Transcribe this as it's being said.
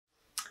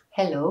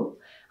Hello,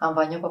 I'm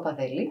Vanya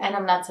Papadeli. And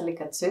I'm Natalie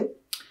Katsu.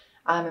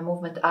 I'm a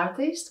movement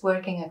artist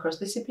working across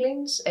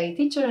disciplines, a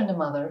teacher and a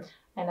mother.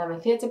 And I'm a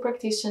theatre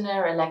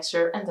practitioner, a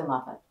lecturer and a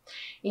mother.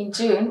 In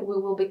June, we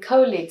will be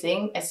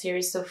co-leading a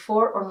series of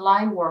 4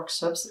 online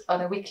workshops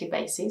on a weekly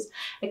basis,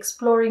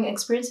 exploring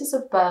experiences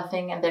of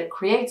birthing and their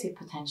creative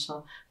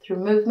potential through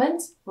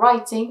movement,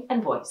 writing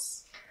and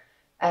voice.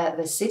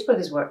 The seed for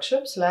these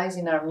workshops lies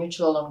in our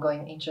mutual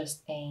ongoing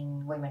interest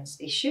in women's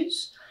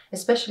issues,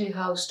 especially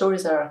how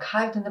stories are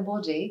archived in the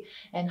body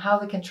and how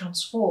they can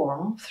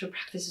transform through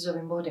practices of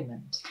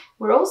embodiment.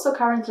 We're also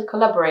currently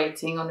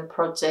collaborating on a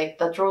project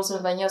that draws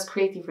on Vanya's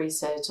creative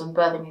research on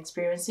birthing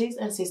experiences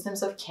and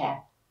systems of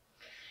care.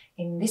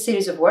 In this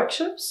series of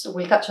workshops,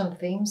 we'll touch on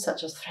themes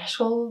such as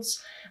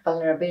thresholds,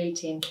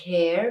 vulnerability and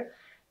care,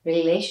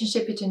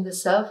 relationship between the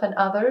self and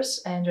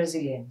others, and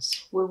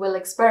resilience. We will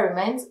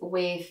experiment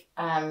with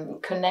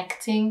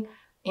connecting,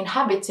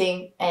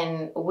 inhabiting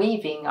and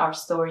weaving our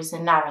stories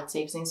and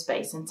narratives in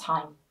space and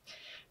time.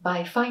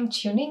 By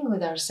fine-tuning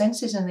with our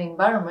senses and the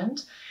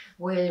environment,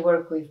 we'll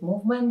work with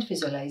movement,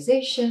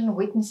 visualization,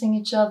 witnessing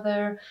each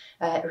other,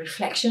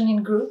 reflection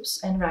in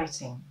groups and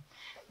writing.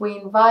 We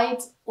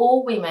invite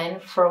all women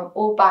from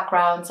all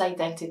backgrounds,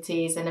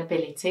 identities and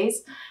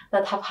abilities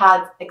that have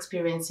had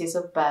experiences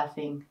of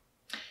birthing.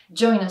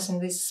 Join us in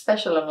this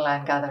special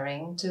online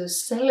gathering to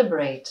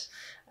celebrate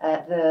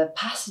the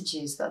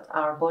passages that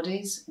our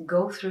bodies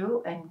go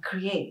through and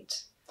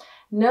create.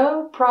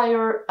 No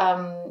prior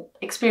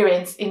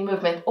experience in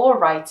movement or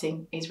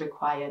writing is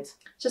required.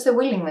 Just a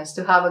willingness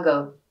to have a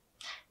go.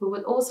 We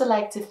would also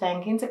like to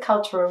thank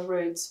Intercultural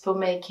Roots for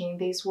making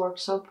this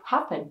workshop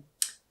happen.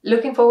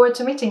 Looking forward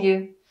to meeting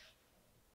you.